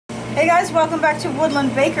Hey guys, welcome back to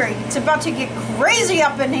Woodland Bakery. It's about to get crazy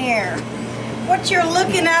up in here. What you're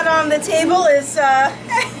looking at on the table is,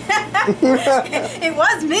 it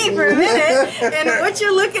was me for a minute, and what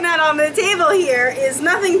you're looking at on the table here is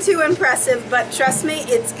nothing too impressive, but trust me,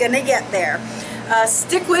 it's gonna get there.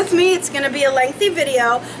 Stick with me, it's gonna be a lengthy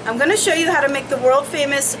video. I'm gonna show you how to make the world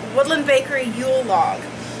famous Woodland Bakery Yule log.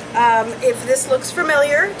 If this looks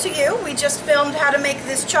familiar to you, we just filmed how to make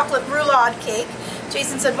this chocolate roulade cake.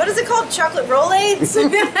 Jason said, what is it called? Chocolate rollades?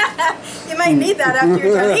 You might need that after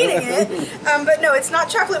you're done eating it. But no, it's not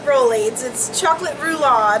chocolate rollades, it's chocolate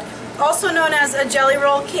roulade, also known as a jelly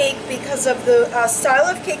roll cake because of the style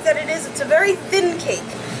of cake that it is. It's a very thin cake,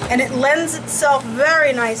 and it lends itself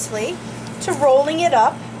very nicely to rolling it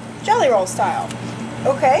up jelly roll style.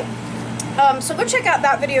 Okay? So go check out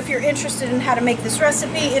that video if you're interested in how to make this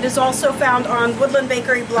recipe. It is also found on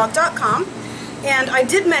woodlandbakeryblog.com. And I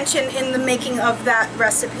did mention in the making of that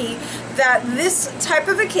recipe that this type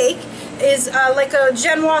of a cake is like a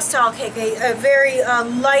Genoa style cake, a very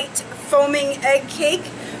light foaming egg cake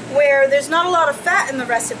where there's not a lot of fat in the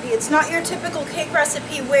recipe. It's not your typical cake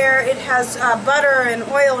recipe where it has butter and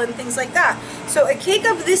oil and things like that. So a cake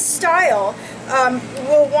of this style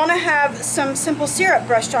will want to have some simple syrup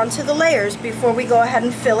brushed onto the layers before we go ahead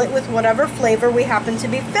and fill it with whatever flavor we happen to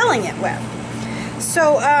be filling it with.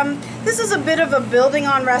 So this is a bit of a building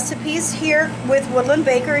on recipes here with Woodland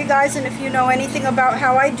Bakery, guys, and if you know anything about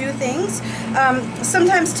how I do things,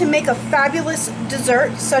 sometimes to make a fabulous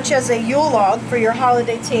dessert such as a Yule log for your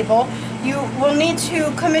holiday table, you will need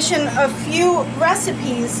to commission a few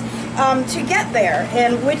recipes to get there,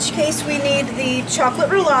 in which case we need the chocolate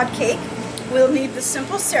roulade cake, we'll need the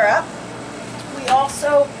simple syrup, we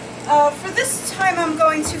also for this time I'm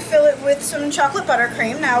going to fill it with some chocolate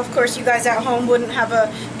buttercream. Now of course you guys at home wouldn't have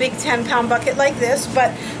a big 10-pound bucket like this,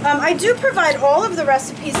 but I do provide all of the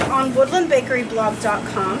recipes on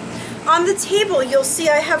woodlandbakeryblog.com. On the table you'll see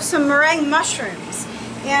I have some meringue mushrooms,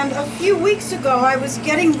 and a few weeks ago I was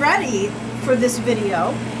getting ready for this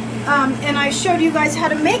video and I showed you guys how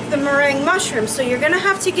to make the meringue mushrooms, so you're going to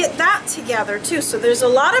have to get that together too. So there's a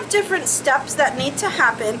lot of different steps that need to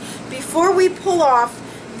happen before we pull off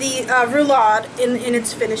the roulade in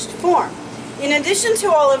its finished form. In addition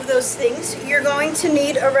to all of those things, you're going to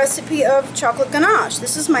need a recipe of chocolate ganache.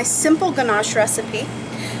 This is my simple ganache recipe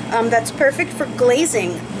that's perfect for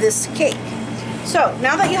glazing this cake. So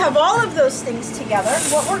now that you have all of those things together,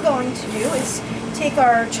 what we're going to do is take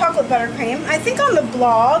our chocolate buttercream. I think on the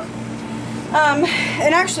blog,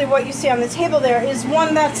 and actually what you see on the table there is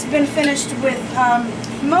one that's been finished with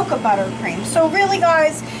mocha buttercream. So really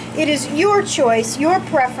guys, it is your choice, your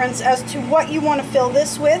preference as to what you want to fill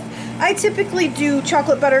this with. I typically do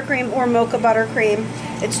chocolate buttercream or mocha buttercream.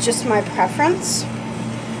 It's just my preference.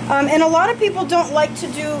 And a lot of people don't like to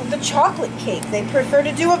do the chocolate cake. They prefer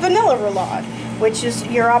to do a vanilla roulade, which is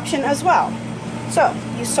your option as well. So,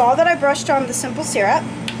 you saw that I brushed on the simple syrup.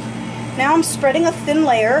 Now I'm spreading a thin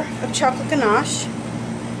layer of chocolate ganache.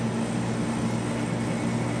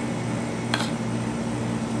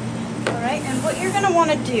 Alright, and what you're going to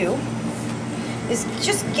want to do is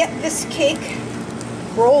just get this cake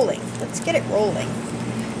rolling. Let's get it rolling.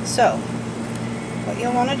 So, what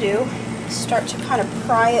you'll want to do is start to kind of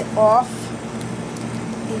pry it off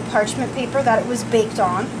the parchment paper that it was baked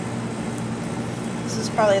on. This is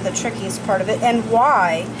probably the trickiest part of it, and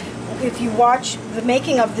why, if you watch the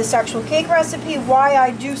making of this actual cake recipe, why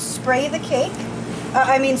I do spray the cake.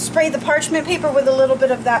 Spray the parchment paper with a little bit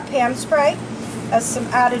of that pan spray as some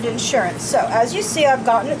added insurance. So as you see, I've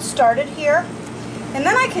gotten it started here, and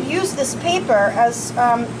then I could use this paper as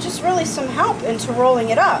just really some help into rolling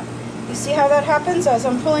it up. You see how that happens? As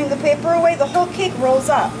I'm pulling the paper away, the whole cake rolls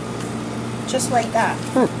up just like that.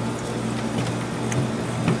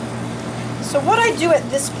 So what I do at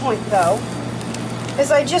this point though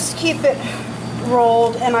is I just keep it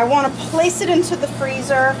rolled, and I want to place it into the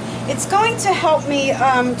freezer. It's going to help me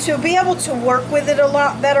to be able to work with it a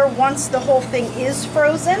lot better once the whole thing is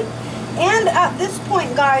frozen. And at this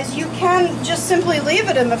point, guys, you can just simply leave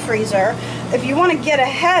it in the freezer if you want to get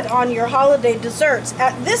ahead on your holiday desserts.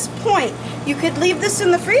 At this point, you could leave this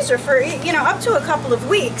in the freezer for, you know, up to a couple of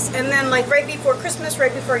weeks, and then like right before Christmas,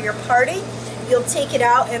 right before your party, you'll take it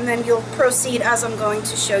out and then you'll proceed as I'm going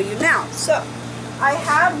to show you now. So I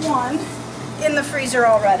have one in the freezer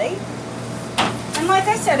already, and like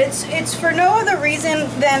I said, it's for no other reason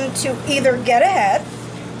than to either get ahead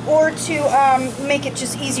or to make it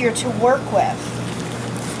just easier to work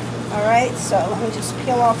with. Alright, so let me just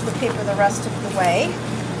peel off the paper the rest of the way.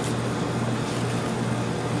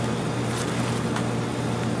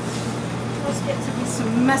 does get to be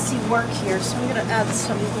some messy work here, so I'm going to add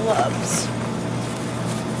some gloves.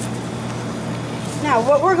 Now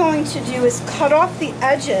what we're going to do is cut off the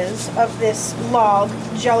edges of this log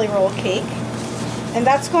jelly roll cake, and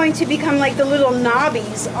that's going to become like the little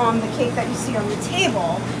knobbies on the cake that you see on the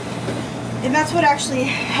table, and that's what actually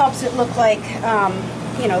helps it look like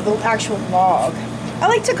you know, the actual log. I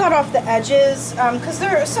like to cut off the edges because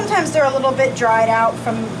sometimes they're a little bit dried out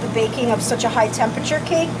from the baking of such a high temperature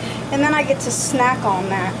cake, and then I get to snack on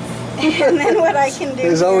that. And then what I can do,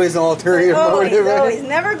 there's always an ulterior motive, right? Always,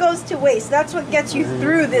 never goes to waste. That's what gets you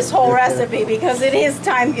through this whole recipe, because it is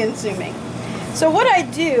time consuming. So what I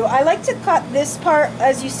do, I like to cut this part,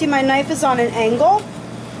 as you see my knife is on an angle.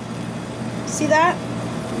 See that?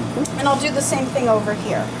 And I'll do the same thing over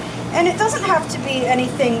here. And it doesn't have to be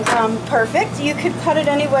anything perfect. You could cut it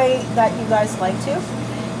any way that you guys like to.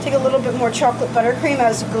 Take a little bit more chocolate buttercream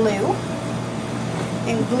as glue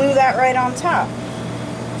and glue that right on top.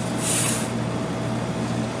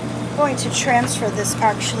 I'm going to transfer this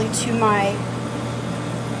actually to my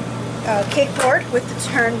cake board with the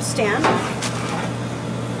turn stand.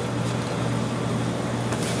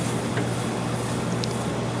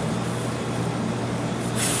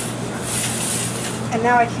 And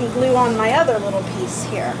now I can glue on my other little piece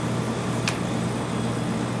here.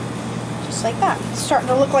 Just like that. It's starting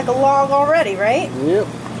to look like a log already, right? Yep.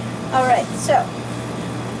 Alright, so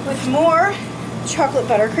with more chocolate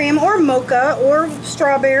buttercream or mocha or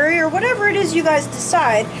strawberry or whatever it is you guys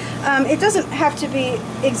decide, it doesn't have to be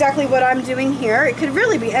exactly what I'm doing here. It could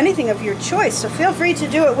really be anything of your choice. So feel free to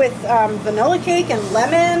do it with vanilla cake and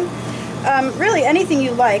lemon. Really anything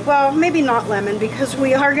you like. Well, maybe not lemon, because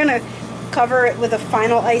we are going to cover it with a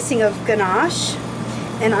final icing of ganache,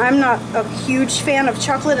 and I'm not a huge fan of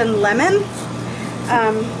chocolate and lemon,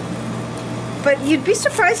 but you'd be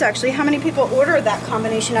surprised actually how many people order that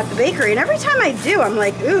combination at the bakery, and every time I do I'm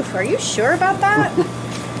like, oof, are you sure about that?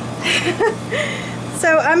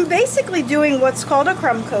 So I'm basically doing what's called a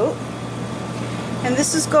crumb coat, and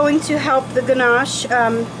this is going to help the ganache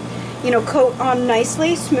you know, coat on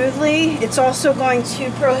nicely, smoothly. It's also going to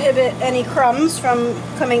prohibit any crumbs from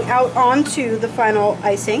coming out onto the final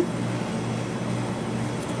icing.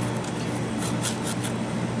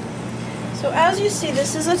 So as you see,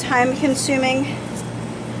 this is a time-consuming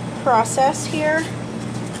process here.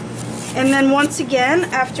 And then once again,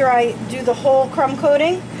 after I do the whole crumb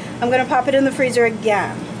coating, I'm going to pop it in the freezer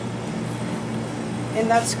again. And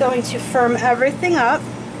that's going to firm everything up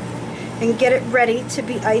and get it ready to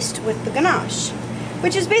be iced with the ganache,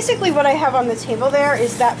 which is basically what I have on the table there,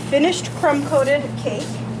 is that finished crumb-coated cake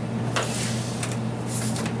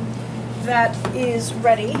that is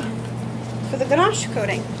ready for the ganache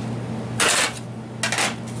coating,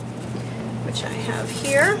 which I have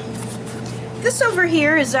here. This over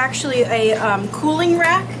here is actually a cooling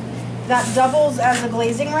rack that doubles as a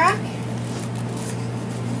glazing rack.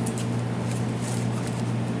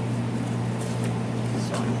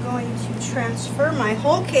 Going to transfer my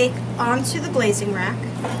whole cake onto the glazing rack.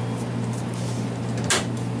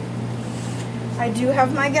 I do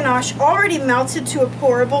have my ganache already melted to a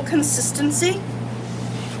pourable consistency,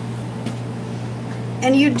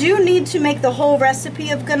 and you do need to make the whole recipe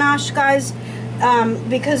of ganache, guys,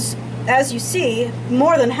 because as you see,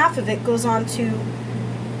 more than half of it goes onto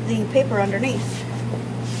the paper underneath,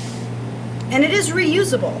 and it is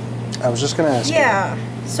reusable. I was just going to ask you. Yeah.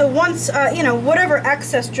 So once, you know, whatever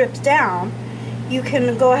excess drips down, you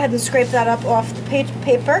can go ahead and scrape that up off the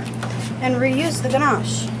paper and reuse the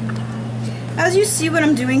ganache. As you see, what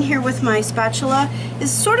I'm doing here with my spatula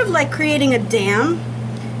is sort of like creating a dam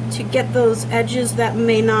to get those edges that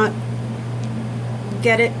may not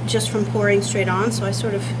get it just from pouring straight on. So I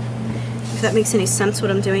sort of, if that makes any sense what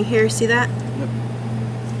I'm doing here, see that? Yep.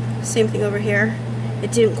 Same thing over here.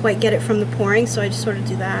 It didn't quite get it from the pouring, so I just sort of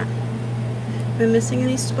do that. Am I missing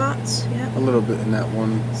any spots? Yeah. A little bit in that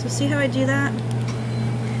one. So see how I do that?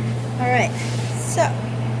 Alright, so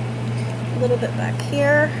a little bit back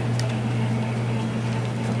here.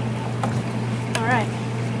 Alright.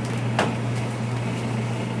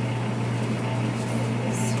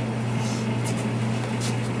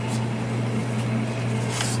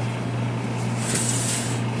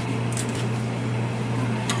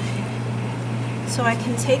 So I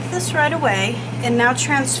can take this right away and now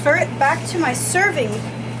transfer it back to my serving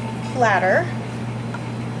platter.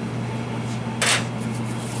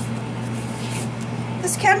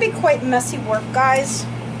 This can be quite messy work, guys.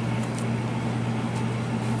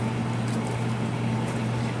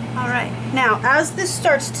 Alright, now as this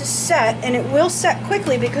starts to set, and it will set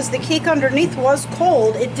quickly because the cake underneath was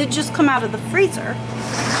cold, it did just come out of the freezer.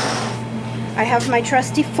 I have my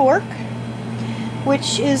trusty fork,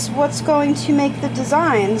 which is what's going to make the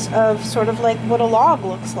designs of sort of like what a log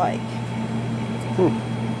looks like.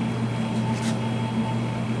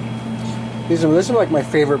 This is like my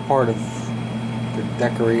favorite part of the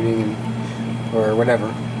decorating or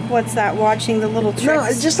whatever. What's that? Watching the little tricks?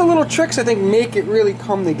 No, just the little tricks I think make it really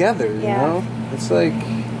come together, you know? It's like...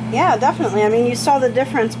 Yeah, definitely. I mean, you saw the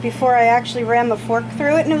difference before I actually ran the fork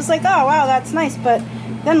through it, and it was like, oh, wow, that's nice, but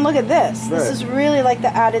then look at this. This is really like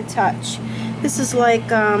the added touch. This is like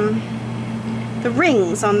the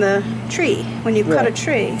rings on the tree, when you cut a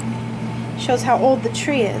tree. Shows how old the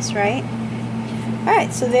tree is, right?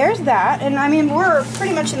 Alright, so there's that, and I mean, we're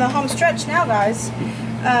pretty much in the home stretch now, guys.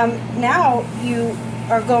 Now you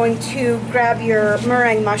are going to grab your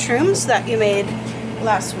meringue mushrooms that you made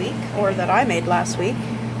last week, or that I made last week.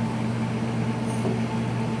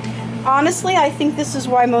 Honestly, I think this is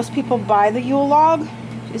why most people buy the Yule log,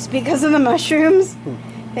 is because of the mushrooms.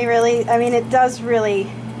 They really, I mean, it does really,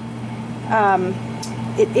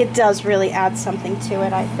 it does really add something to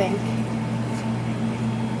it, I think.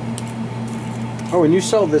 Oh, and you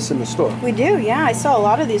sell this in the store? We do, yeah. I sell a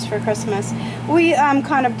lot of these for Christmas. We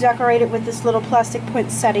kind of decorate it with this little plastic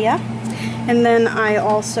poinsettia. And then I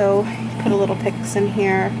also put a little pics in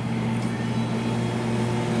here.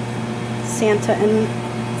 Santa and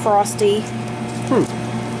Frosty.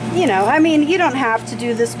 You know, I mean, you don't have to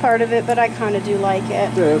do this part of it, but I kind of do like it.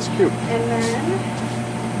 Yeah, that's cute. And then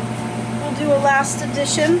we'll do a last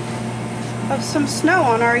edition of some snow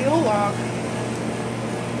on our Yule log.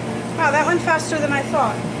 Wow, that went faster than I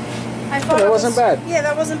thought. I thought that wasn't bad. Yeah,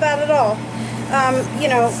 that wasn't bad at all. You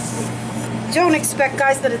know, don't expect,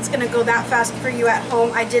 guys, that it's going to go that fast for you at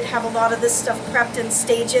home. I did have a lot of this stuff prepped in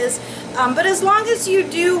stages. But as long as you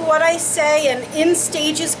do what I say and in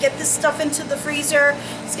stages, get this stuff into the freezer,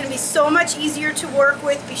 it's going to be so much easier to work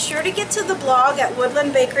with. Be sure to get to the blog at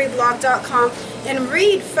woodlandbakeryblog.com and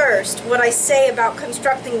read first what I say about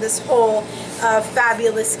constructing this whole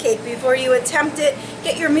fabulous cake before you attempt it.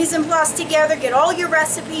 Get your mise en place together, get all your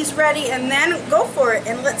recipes ready, and then go for it,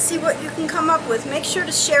 and let's see what you can come up with. Make sure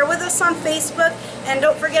to share with us on Facebook, and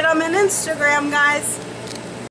don't forget I'm on Instagram, guys.